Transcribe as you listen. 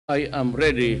I am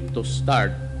ready to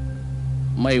start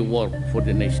my work for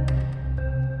the nation.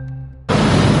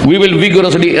 We will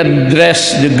vigorously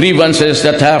address the grievances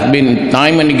that have been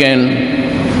time and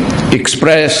again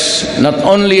expressed not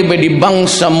only by the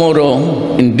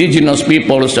Bangsamoro indigenous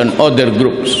peoples and other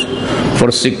groups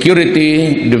for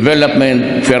security,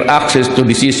 development, fair access to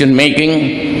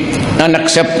decision-making, and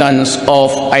acceptance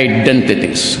of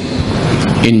identities.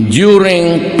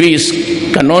 Enduring peace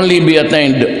can only be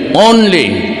attained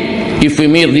only if we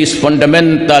meet these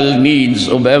fundamental needs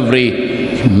of every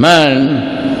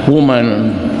man, woman,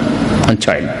 and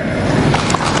child.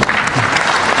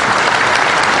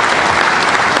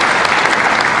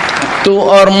 To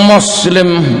our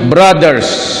Muslim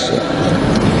brothers,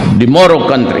 the Moro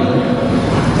country,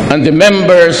 and the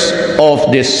members of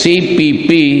the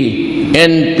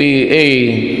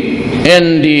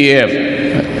CPP-NPA-NDF,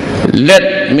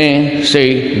 let me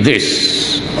say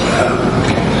this.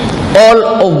 All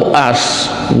of us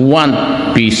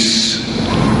want peace.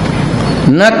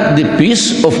 Not the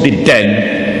peace of the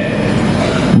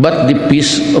dead, but the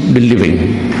peace of the living.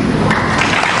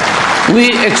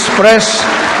 We express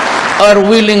our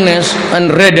willingness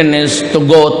and readiness to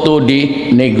go to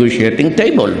the negotiating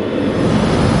table.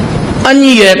 And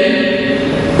yet,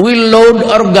 we load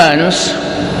our guns,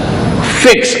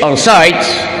 fix our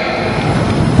sights,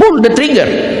 pull the trigger.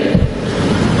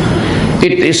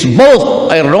 It is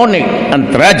both ironic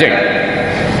and tragic,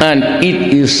 and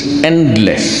it is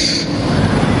endless.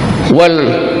 While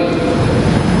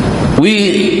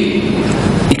we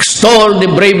extol the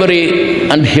bravery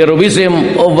and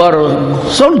heroism of our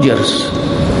soldiers,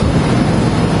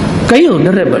 kayo,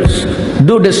 the rebels,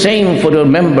 do the same for your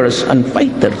members and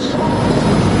fighters.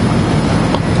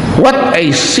 What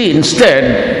I see instead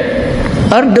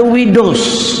are the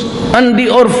widows and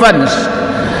the orphans,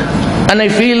 and I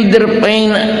feel their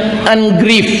pain and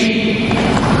grief,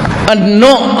 and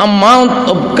no amount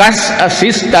of cash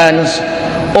assistance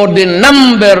or the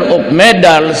number of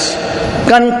medals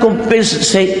can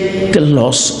compensate the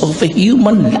loss of a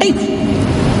human life.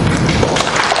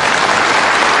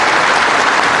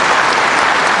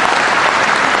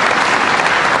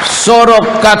 Sorrow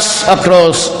cuts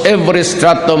across every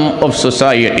stratum of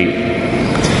society.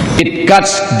 It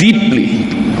cuts deeply,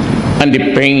 and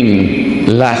the pain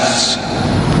lasts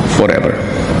forever.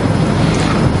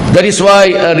 That is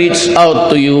why I reach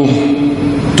out to you,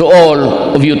 to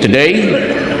all of you today,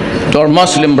 to our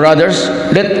Muslim brothers.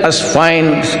 Let us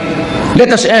end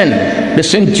the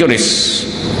centuries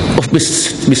of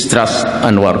mistrust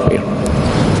and warfare.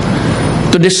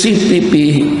 To the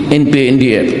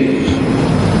CPP-NPA-NDF,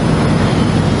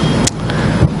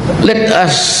 let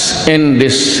us end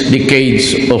these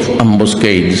decades of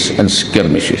ambuscades and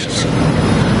skirmishes.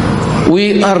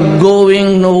 We are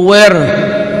going nowhere,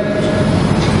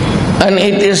 and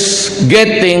it is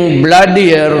getting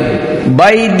bloodier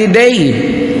by the day.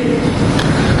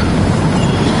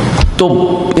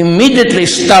 To immediately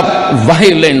stop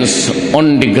violence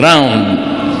on the ground,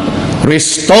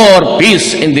 restore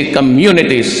peace in the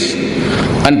communities,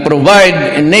 and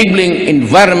provide enabling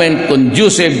environment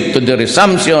conducive to the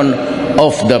resumption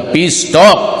of the peace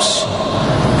talks,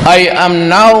 I am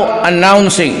now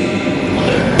announcing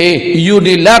a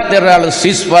unilateral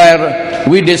ceasefire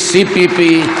with the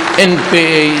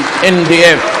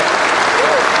CPP-NPA-NDF,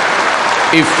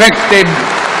 effective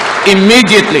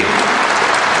immediately,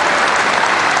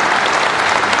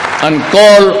 and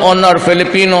call on our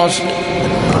Filipinos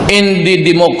in the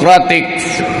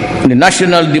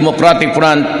National Democratic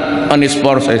Front and its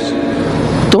forces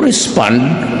to respond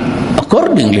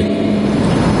accordingly.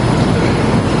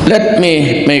 Let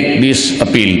me make this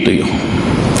appeal to you.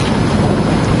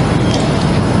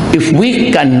 If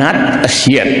we cannot as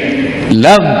yet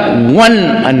love one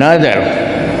another,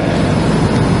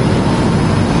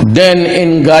 then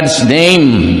in God's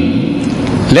name,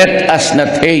 let us not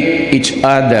hate each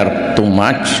other too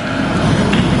much.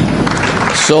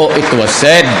 So it was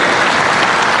said.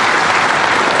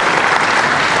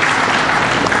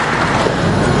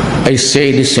 I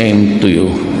say the same to you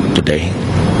today.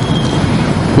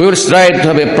 We will strive to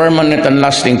have a permanent and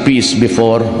lasting peace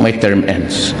before my term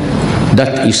ends.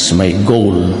 That is my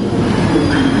goal.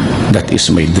 That is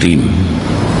my dream.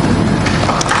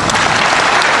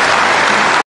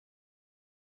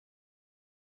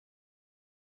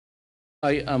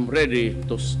 I am ready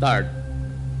to start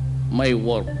my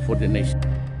work for the nation.